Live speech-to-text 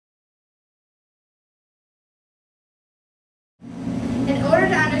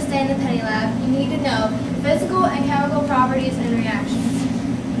to understand the penny lab, you need to know physical and chemical properties and reactions.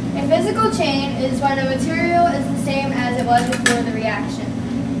 A physical change is when a material is the same as it was before the reaction.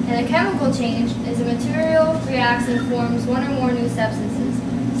 And a chemical change is a material reacts and forms one or more new substances,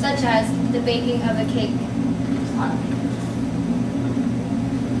 such as the baking of a cake.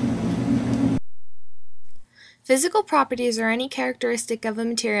 Physical properties are any characteristic of a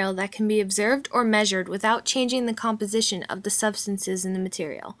material that can be observed or measured without changing the composition of the substances in the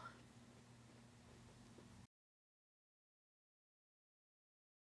material.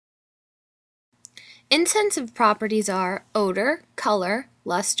 Intensive properties are odor, color,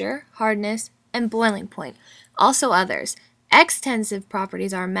 luster, hardness, and boiling point, also others. Extensive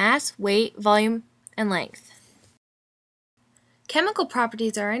properties are mass, weight, volume, and length. Chemical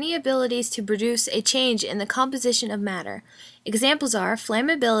properties are any abilities to produce a change in the composition of matter. Examples are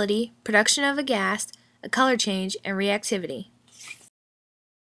flammability, production of a gas, a color change, and reactivity.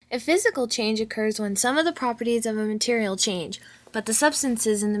 A physical change occurs when some of the properties of a material change, but the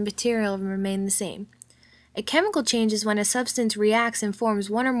substances in the material remain the same. A chemical change is when a substance reacts and forms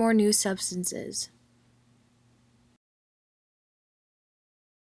one or more new substances.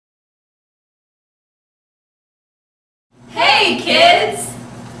 Hey kids!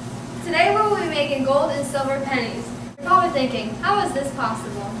 Today we will be making gold and silver pennies. You're probably thinking, how is this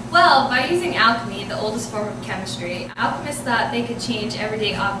possible? Well, by using alchemy, the oldest form of chemistry, alchemists thought they could change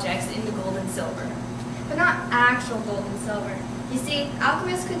everyday objects into gold and silver. But not actual gold and silver. You see,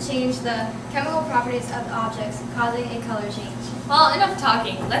 alchemists could change the chemical properties of the objects, causing a color change. Well, enough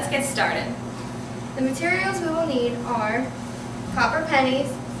talking. Let's get started. The materials we will need are copper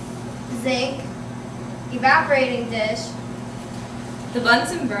pennies, zinc, evaporating dish, The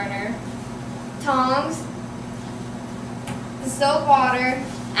Bunsen burner, tongs, the soap water,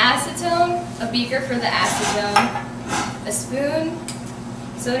 acetone, a beaker for the acetone, a spoon,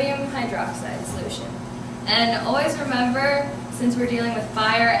 sodium hydroxide solution. And always remember, since we're dealing with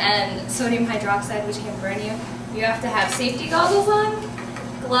fire and sodium hydroxide, which can burn you, you have to have safety goggles on,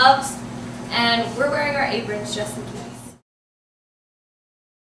 gloves, and we're wearing our aprons just in case.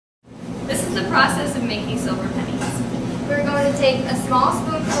 This is the process of making silver pennies. We're going to take a small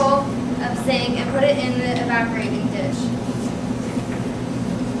spoonful of zinc and put it in the evaporating dish.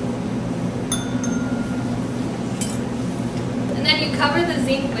 And then you cover the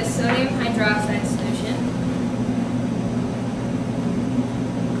zinc with sodium hydroxide solution.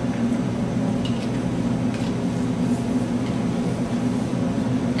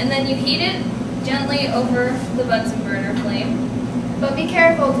 And then you heat it gently over the Bunsen burner flame. But be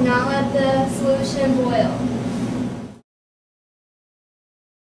careful, do not let the solution boil.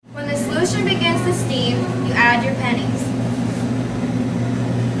 When the solution begins to steam, you add your pennies.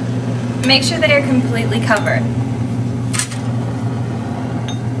 Make sure they are completely covered.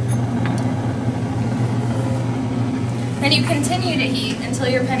 Then you continue to heat until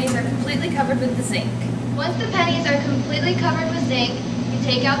your pennies are completely covered with the zinc. Once the pennies are completely covered with zinc, you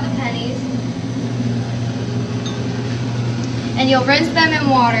take out the pennies and you'll rinse them in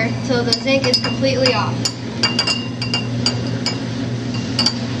water till the zinc is completely off.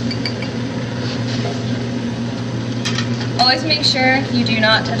 Always make sure you do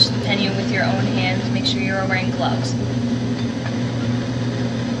not touch the penny with your own hands. Make sure you are wearing gloves.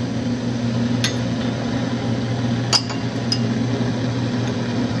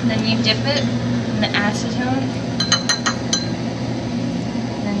 Then you dip it in the acetone.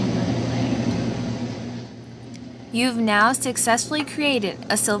 And then you let it lay. You've now successfully created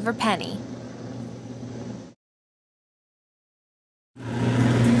a silver penny.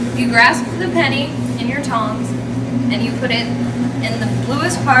 You grasp the penny in your tongs and you put it in the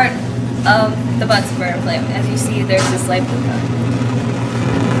bluest part of the Bunsen burner flame. As you see, there's this light blue color.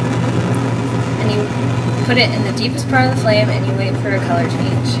 And you put it in the deepest part of the flame and you wait for a color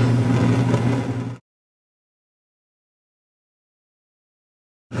change.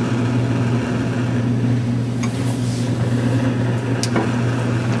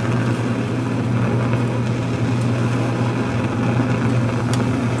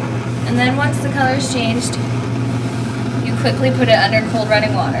 And then once the color is changed, you quickly put it under cold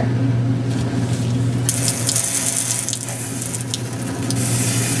running water.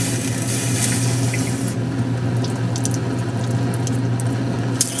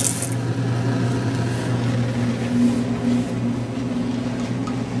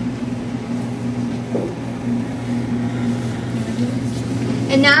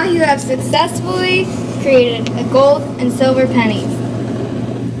 And now you have successfully created a gold and silver pennies.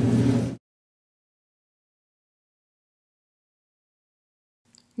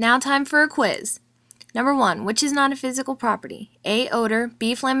 Now time for a quiz. Number 1. Which is not a physical property? A. Odor,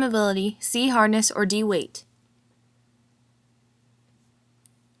 B. Flammability, C. Hardness, or D. Weight.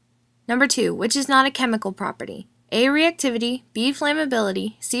 Number 2. Which is not a chemical property? A. Reactivity, B.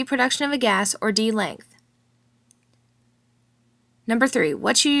 Flammability, C. Production of a gas, or D. Length. Number 3.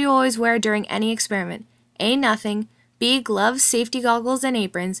 What should you always wear during any experiment? A. Nothing, B. Gloves, safety goggles, and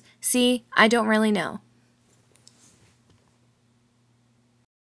aprons, C. I don't really know.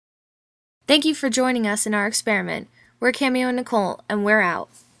 Thank you for joining us in our experiment. We're Cameo and Nicole, and we're out.